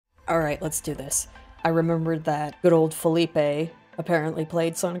Alright, let's do this. I remembered that good old Felipe apparently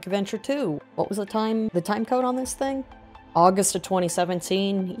played Sonic Adventure 2. What was the time code on this thing? August of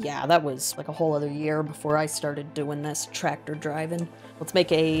 2017? Yeah, that was like a whole other year before I started doing this tractor driving. Let's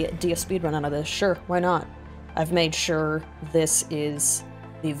make a DSSpeedrun out of this. Sure, why not? I've made sure this is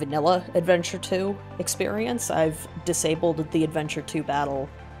the vanilla Adventure 2 experience. I've disabled the Adventure 2 Battle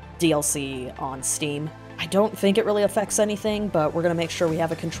DLC on Steam. I don't think it really affects anything, but we're gonna make sure we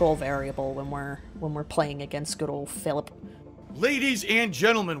have a control variable when we're playing against good old Philip. Ladies and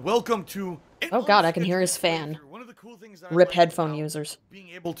gentlemen, welcome to... Oh god, I can hear his fan. One of the cool things that Rip headphone users. Being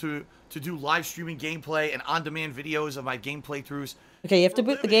able to do live streaming gameplay and on-demand videos of my game playthroughs. Okay, you have to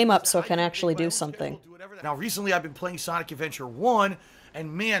boot the game up so it can actually do something. Now, recently I've been playing Sonic Adventure 1,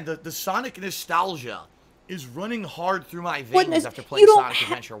 and man, the Sonic nostalgia is running hard through my veins after playing Sonic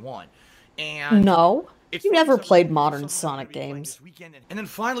Adventure 1. And no, you never played modern Sonic games. And then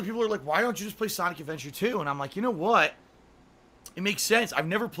finally people are like, why don't you just play Sonic Adventure 2? And I'm like, you know what? It makes sense. I've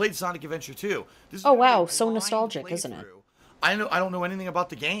never played Sonic Adventure 2. This is oh wow, so nostalgic, isn't it? I don't know anything about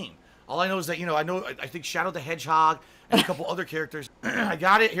the game. All I know is that, you know, I think Shadow the Hedgehog and a couple other characters. I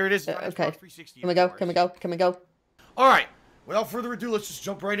got it. Here it is. Okay. Can we go? Can we go? Can we go? All right. Without further ado, let's just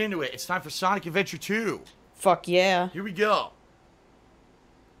jump right into it. It's time for Sonic Adventure 2. Fuck yeah. Here we go.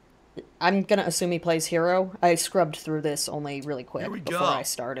 I'm gonna assume he plays Hero. I scrubbed through this only really quick before I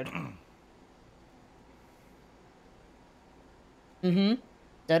started. Dead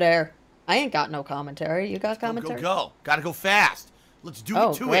air. I ain't got no commentary. You got commentary? Go. Gotta go fast. Let's do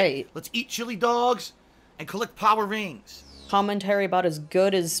it to it. Let's eat chili dogs and collect power rings. Commentary about as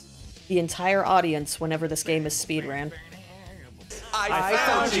good as the entire audience whenever this game is speedrun. I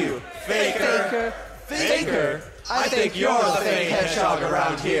found you, Faker. Faker. I think you're the fake hedgehog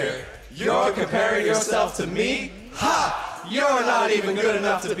around here. You're comparing yourself to me? Ha! You're not even good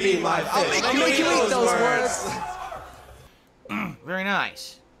enough to be my fake. I'll make you eat those words. Very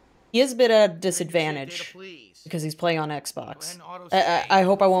nice. He is a bit at a disadvantage because he's playing on Xbox. I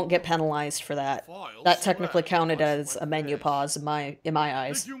hope I won't get penalized for that. That technically counted as a menu pause in my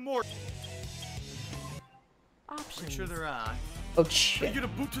eyes. Make sure they're on. Oh shit. Get a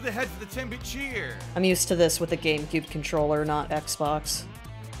boot to the head for the 10-bit cheer. I'm used to this with a GameCube controller, not Xbox.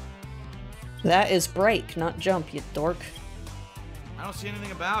 That is break, not jump, you dork. I don't see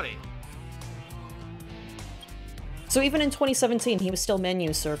anything about it. So even in 2017, he was still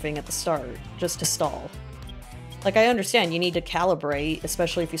menu surfing at the start, just to stall. Like, I understand you need to calibrate,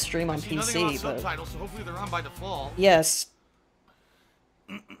 especially if you stream on PC, but... subtitles, so hopefully they're on by default. Yes.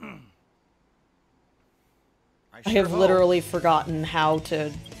 I have literally forgotten how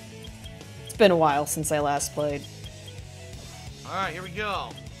to... It's been a while since I last played. Alright, here we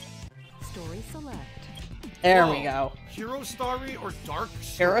go. Story select. There we go. Hero story or dark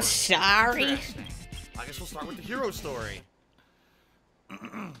story? Hero story? I guess we'll start with the hero story.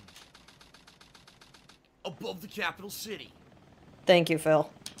 Above the capital city. Thank you, Phil.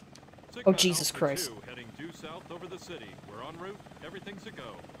 Oh, Jesus Christ. Heading due south over the city. We're en route. Everything's a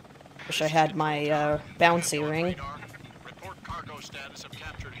go. Wish I had my bouncy ring. Report cargo status of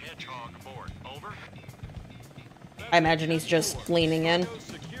captured hedgehog aboard. Over. I imagine he's just leaning in,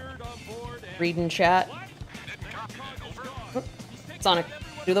 reading chat. Sonic,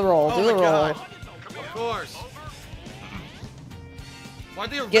 do the roll, do the roll. God. Of course. Why'd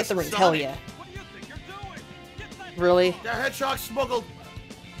they Get the ring, hell yeah. Really? That hedgehog smuggled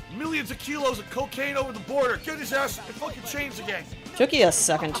millions of kilos of cocaine over the border. Get his ass in fucking chains again. Took you a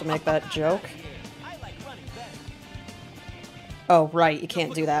second to make that joke. Oh, right, you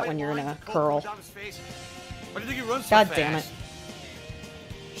can't do that when you're in a curl. Why do you think he runs so God fast? damn it.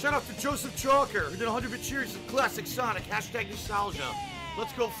 Shout out to Joseph Chalker, who did 100-bit cheers of classic Sonic. Hashtag nostalgia.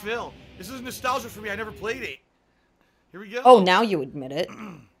 Let's go, Phil. This is nostalgia for me. I never played it. Here we go. Oh, now you admit it.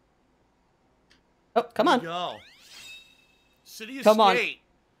 Oh, come on. Here we go. City escape. Come on.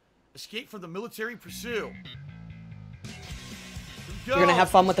 Escape from the military pursuit. You're gonna have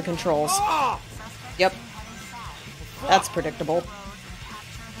fun with the controls. Oh! Yep. That's predictable.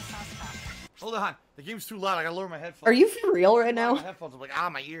 Hold on. The game's too loud. I gotta lower my headphones. Are you for real right now? My headphones. I'm like,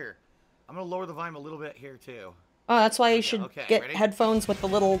 my ear. I'm gonna lower the volume a little bit here, too. Oh, that's why you should get headphones with the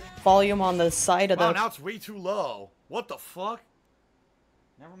little volume on the side of the... Oh, now it's way too low. What the fuck?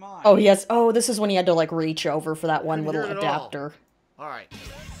 Never mind. Oh, yes. Oh, this is when you had to, like, reach over for that one little adapter. Alright.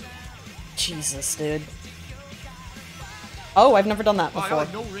 Jesus, dude. Oh, I've never done that before.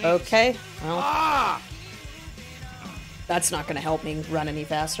 No rings. Okay. Well, that's not gonna help me run any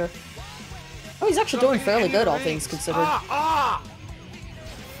faster. Oh, he's actually doing fairly good, all things considered.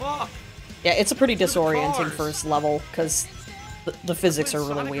 Fuck. Yeah, it's a pretty disorienting first level, because The physics are Playing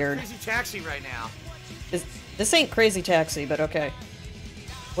really Sonic weird. Crazy Taxi right now. This ain't Crazy Taxi, but okay.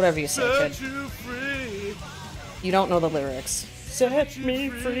 Whatever you say, kid. Set you free. You don't know the lyrics. Set me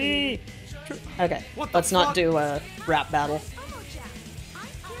free. Okay, What the let's not fuck? do a rap battle.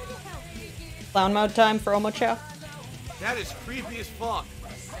 Clown mode time for Omocha? That is creepy as fuck.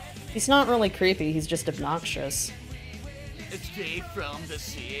 He's not really creepy, he's just obnoxious. Escape from the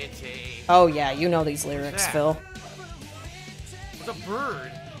city. Oh yeah, you know these lyrics, that? Phil. It's a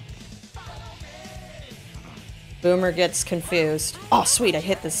bird. Boomer gets confused. Oh sweet, I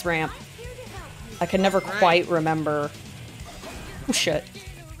hit this ramp. I can never quite remember. Oh shit.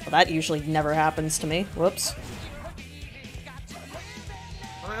 Well, that usually never happens to me. Whoops.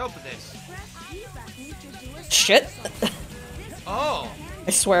 How do I open this? Shit. Oh.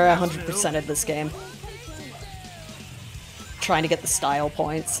 I swear I 100%ed this game. Trying to get the style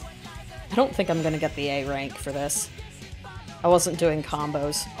points. I don't think I'm gonna get the A rank for this. I wasn't doing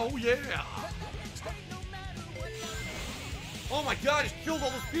combos. Oh yeah. Oh my god, he killed all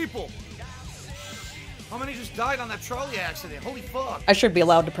those people. How many just died on that trolley accident? Holy fuck. I should be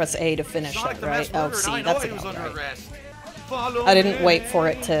allowed to press A to finish Sonic it, the Mass right? Oh, Murderer, and see, I know that's he was about under right. arrest. Follow I didn't me. wait for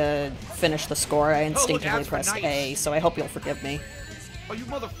it to finish the score. I instinctively ads for pressed nice. A, so I hope you'll forgive me. Oh, you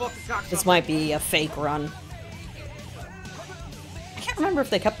motherfucking cocksucker. This might be a fake run. I can't remember if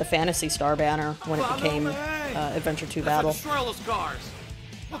they kept the Fantasy Star banner when it Follow became me. Adventure 2 Let's Battle. destroy all those cars.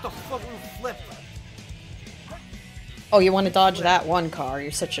 What the fuck? We flipped. Oh, you want to dodge that one car?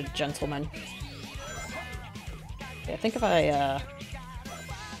 You're such a gentleman. Okay, I think if I,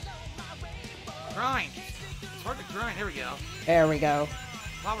 Grind. It's hard to grind. There we go. There we go.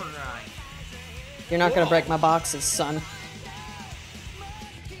 Power grind. You're not gonna Whoa. break my boxes, son.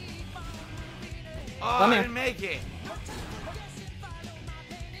 Oh, Come I here. didn't make it.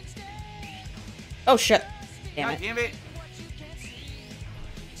 Oh shit. Damn God it. damn it.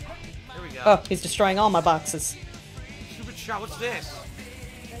 There we go. Oh, he's destroying all my boxes. Stupid shot. What's this?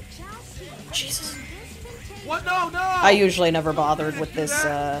 Jesus. What? No, no! I usually never bothered with this,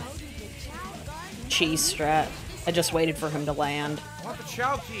 cheese strat. I just waited for him to land. I want the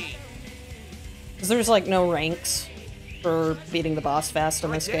Chow key. Because there's, like, no ranks for beating the boss fast in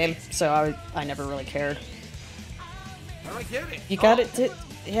Oh, I this did game, it. so I never really cared. How do I get it? You got Oh, it to...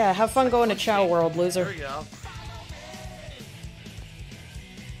 Yeah, have fun going to Chow World, There loser. we go.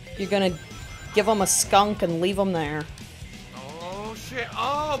 You're gonna give him a skunk and leave him there. Oh, shit.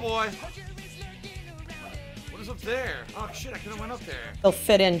 Oh, boy. What is up there? Oh, shit. I could have went up there. They'll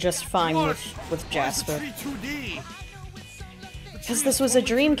fit in just fine What? with Why is Jasper. the tree 2D? The Because tree this is was a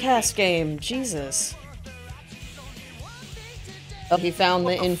totally 2D. Dreamcast game. Jesus. Oh, he found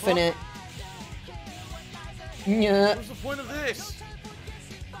What the the fuck? infinite... Yeah. What's the point of this?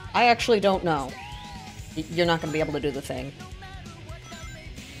 I actually don't know. You're not gonna be able to do the thing.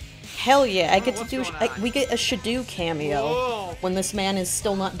 Hell yeah, I get to what's do... going on? we get a Shadoo cameo Whoa. when this man is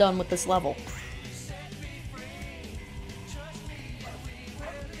still not done with this level.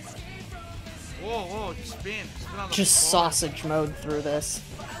 Whoa, whoa. Just spin. Spin on the Just floor. sausage mode through this.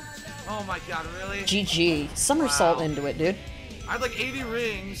 Oh, my God. Really? GG. Somersault Wow. into it, dude. I have like 80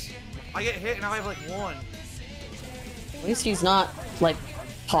 rings. I get hit and I have like 1. At least he's not, like,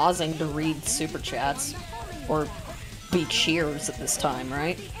 pausing to read super chats. Or be cheers at this time,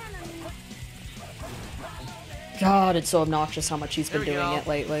 right? God, it's so obnoxious how much he's been There we doing go. it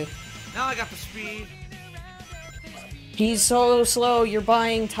lately. Now I got the speed. He's so slow, you're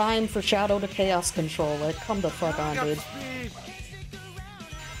buying time for Shadow to Chaos control it. Come the fuck Now I on, got dude. the speed.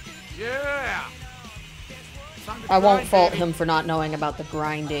 Yeah. Time to I won't grind, fault baby. him for not knowing about the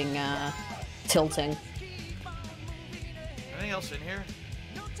grinding, tilting. Anything else in here?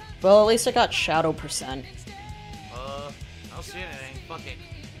 Well, at least I got Shadow percent. I don't see anything. Fuck it.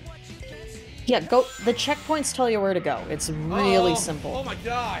 Yeah, go. The checkpoints tell you where to go. It's really Oh simple. my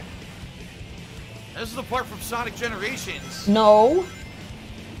god. This is the part from Sonic Generations. No,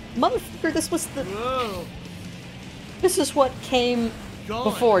 motherfucker, this was the. Whoa. This is what came Going.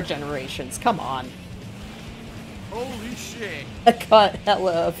 before Generations. Come on. Holy shit. I got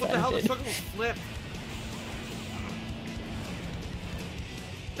hella What the hell? The offended. circle was flipped.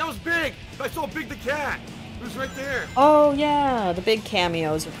 That was big. I saw Big the Cat. It was right there. Oh yeah, the big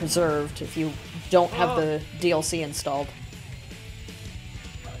cameos are preserved if you don't have Oh. the DLC installed.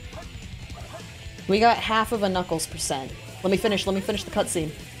 We got half of a Knuckles percent. Let me finish the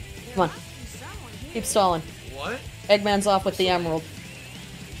cutscene. Come on. Keep stalling. What? Eggman's off with the emerald.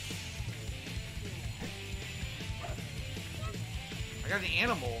 I got an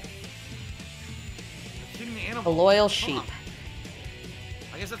animal. I'm shooting the A animal. loyal Come on. sheep.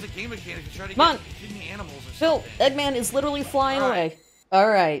 I guess that's a game mechanic to try to Come on. get kidney animals or Phil, something. Eggman is literally flying Alright. away.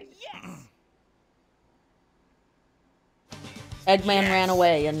 Alright. Eggman ran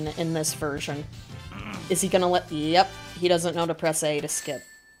away in this version. Is he gonna let... Yep, he doesn't know to press A to skip.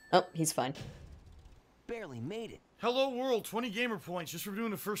 Oh, he's fine. Barely made it. Hello world, 20 gamer points just for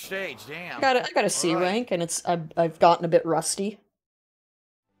doing the first stage. Damn. I got a C rank, and I've gotten a bit rusty.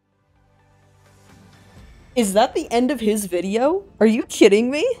 Is that the end of his video? Are you kidding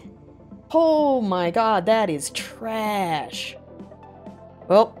me? Oh my god, that is trash.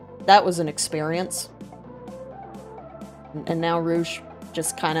 Well, that was an experience. And now Rouge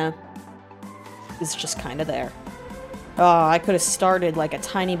just is just kinda there. Oh, I could have started like a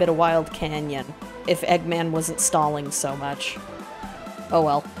tiny bit of Wild Canyon if Eggman wasn't stalling so much. Oh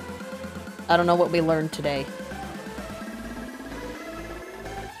well. I don't know what we learned today.